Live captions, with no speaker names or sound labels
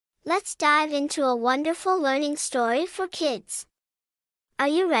Let's dive into a wonderful learning story for kids. Are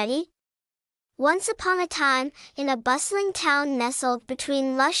you ready? Once upon a time, in a bustling town nestled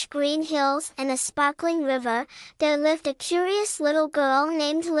between lush green hills and a sparkling river, there lived a curious little girl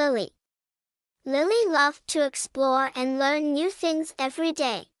named Lily. Lily loved to explore and learn new things every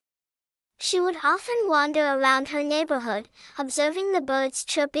day. She would often wander around her neighborhood, observing the birds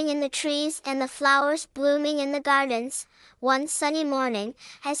chirping in the trees and the flowers blooming in the gardens. One sunny morning,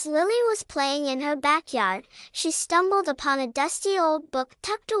 as Lily was playing in her backyard, she stumbled upon a dusty old book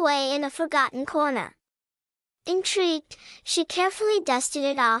tucked away in a forgotten corner. Intrigued, she carefully dusted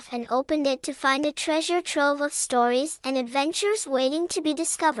it off and opened it to find a treasure trove of stories and adventures waiting to be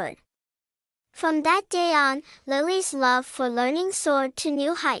discovered. From that day on, Lily's love for learning soared to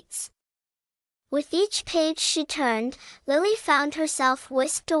new heights. With each page she turned, Lily found herself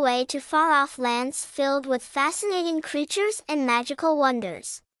whisked away to far-off lands filled with fascinating creatures and magical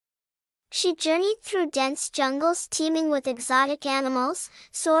wonders. She journeyed through dense jungles teeming with exotic animals,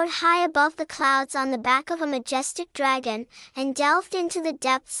 soared high above the clouds on the back of a majestic dragon, and delved into the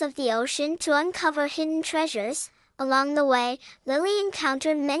depths of the ocean to uncover hidden treasures. Along the way, Lily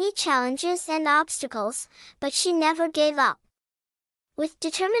encountered many challenges and obstacles, but she never gave up. With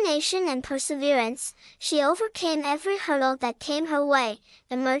determination and perseverance, she overcame every hurdle that came her way,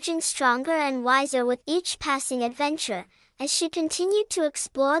 emerging stronger and wiser with each passing adventure. As she continued to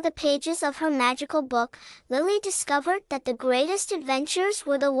explore the pages of her magical book, Lily discovered that the greatest adventures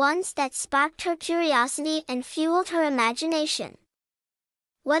were the ones that sparked her curiosity and fueled her imagination.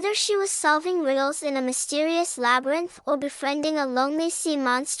 Whether she was solving riddles in a mysterious labyrinth or befriending a lonely sea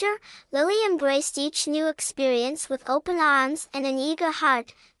monster, Lily embraced each new experience with open arms and an eager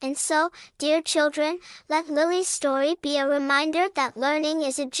heart. And so, dear children, let Lily's story be a reminder that learning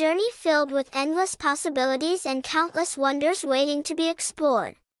is a journey filled with endless possibilities and countless wonders waiting to be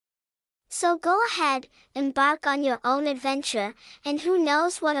explored. So go ahead, embark on your own adventure, and who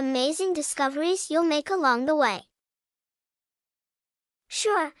knows what amazing discoveries you'll make along the way.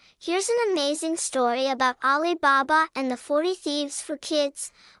 Sure, here's an amazing story about Ali Baba and the 40 Thieves for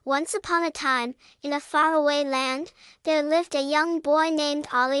kids. Once upon a time, in a faraway land, there lived a young boy named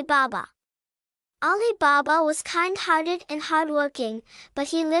Ali Baba. Ali Baba was kind-hearted and hardworking, but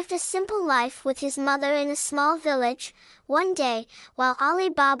he lived a simple life with his mother in a small village. One day, while Ali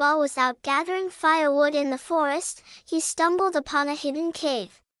Baba was out gathering firewood in the forest, he stumbled upon a hidden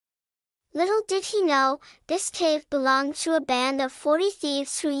cave. Little did he know, this cave belonged to a band of 40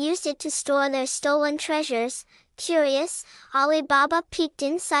 thieves who used it to store their stolen treasures. Curious, Ali Baba peeked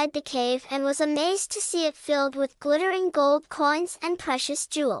inside the cave and was amazed to see it filled with glittering gold coins and precious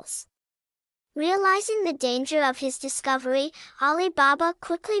jewels. Realizing the danger of his discovery, Ali Baba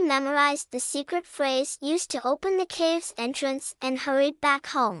quickly memorized the secret phrase used to open the cave's entrance and hurried back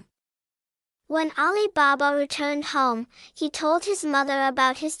home. When Ali Baba returned home, he told his mother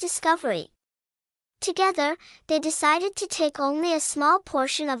about his discovery. Together, they decided to take only a small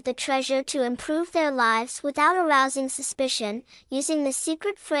portion of the treasure to improve their lives without arousing suspicion. Using the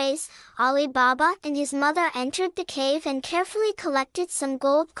secret phrase, Ali Baba and his mother entered the cave and carefully collected some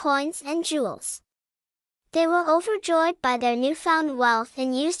gold coins and jewels. They were overjoyed by their newfound wealth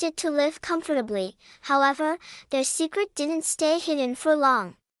and used it to live comfortably. However, their secret didn't stay hidden for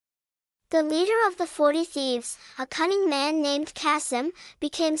long. The leader of the 40 thieves, a cunning man named Qasim,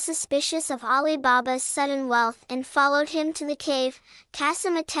 became suspicious of Ali Baba's sudden wealth and followed him to the cave.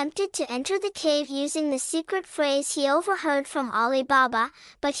 Qasim attempted to enter the cave using the secret phrase he overheard from Ali Baba,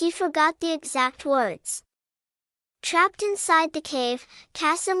 but he forgot the exact words. Trapped inside the cave,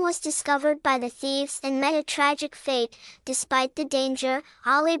 Qasim was discovered by the thieves and met a tragic fate. Despite the danger,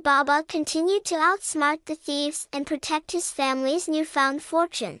 Ali Baba continued to outsmart the thieves and protect his family's newfound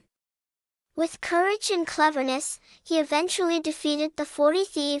fortune. With courage and cleverness, he eventually defeated the 40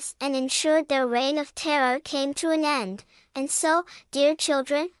 thieves and ensured their reign of terror came to an end. And so, dear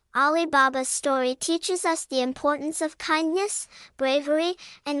children, Ali Baba's story teaches us the importance of kindness, bravery,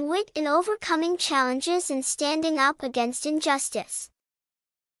 and wit in overcoming challenges and standing up against injustice.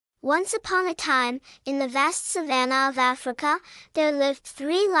 Once upon a time, in the vast savannah of Africa, there lived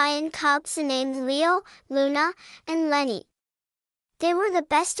 3 lion cubs named Leo, Luna, and Lenny. They were the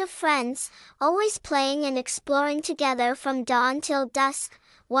best of friends, always playing and exploring together from dawn till dusk.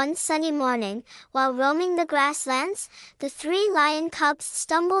 One sunny morning, while roaming the grasslands, the 3 lion cubs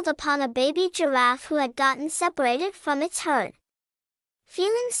stumbled upon a baby giraffe who had gotten separated from its herd.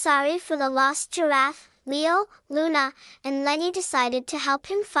 Feeling sorry for the lost giraffe, Leo, Luna, and Lenny decided to help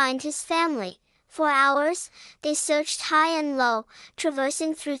him find his family. For hours, they searched high and low,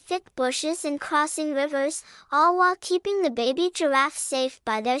 traversing through thick bushes and crossing rivers, all while keeping the baby giraffe safe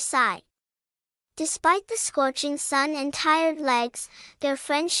by their side. Despite the scorching sun and tired legs, their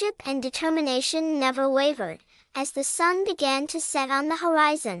friendship and determination never wavered, as the sun began to set on the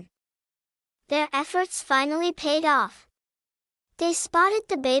horizon. Their efforts finally paid off. They spotted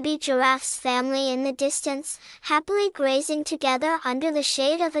the baby giraffe's family in the distance, happily grazing together under the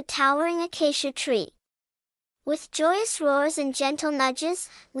shade of a towering acacia tree. With joyous roars and gentle nudges,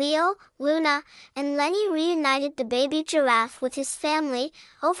 Leo, Luna, and Lenny reunited the baby giraffe with his family.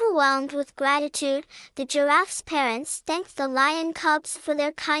 Overwhelmed with gratitude, the giraffe's parents thanked the lion cubs for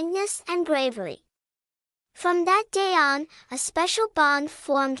their kindness and bravery. From that day on, a special bond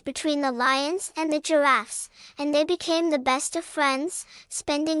formed between the lions and the giraffes, and they became the best of friends,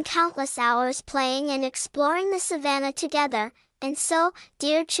 spending countless hours playing and exploring the savannah together. And so,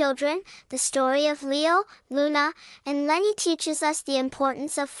 dear children, the story of Leo, Luna, and Lenny teaches us the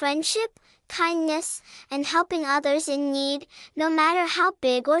importance of friendship, kindness, and helping others in need, no matter how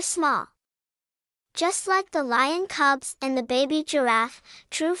big or small. Just like the lion cubs and the baby giraffe,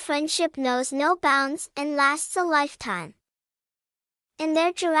 true friendship knows no bounds and lasts a lifetime. And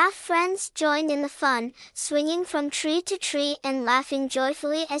their giraffe friends joined in the fun, swinging from tree to tree and laughing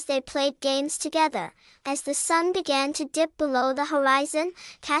joyfully as they played games together. As the sun began to dip below the horizon,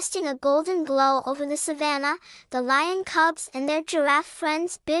 casting a golden glow over the savannah, the lion cubs and their giraffe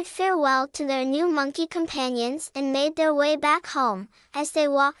friends bid farewell to their new monkey companions and made their way back home. As they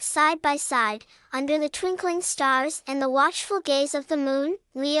walked side by side, under the twinkling stars and the watchful gaze of the moon,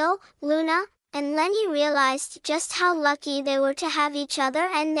 Leo, Luna, and Lenny realized just how lucky they were to have each other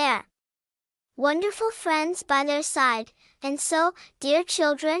and their wonderful friends by their side. And so, dear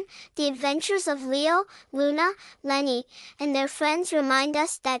children, the adventures of Leo, Luna, Lenny, and their friends remind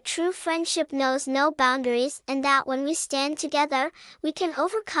us that true friendship knows no boundaries and that when we stand together, we can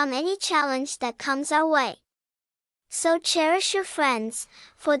overcome any challenge that comes our way. So cherish your friends,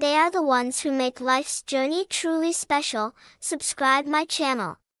 for they are the ones who make life's journey truly special. Subscribe my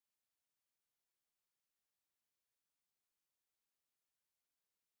channel.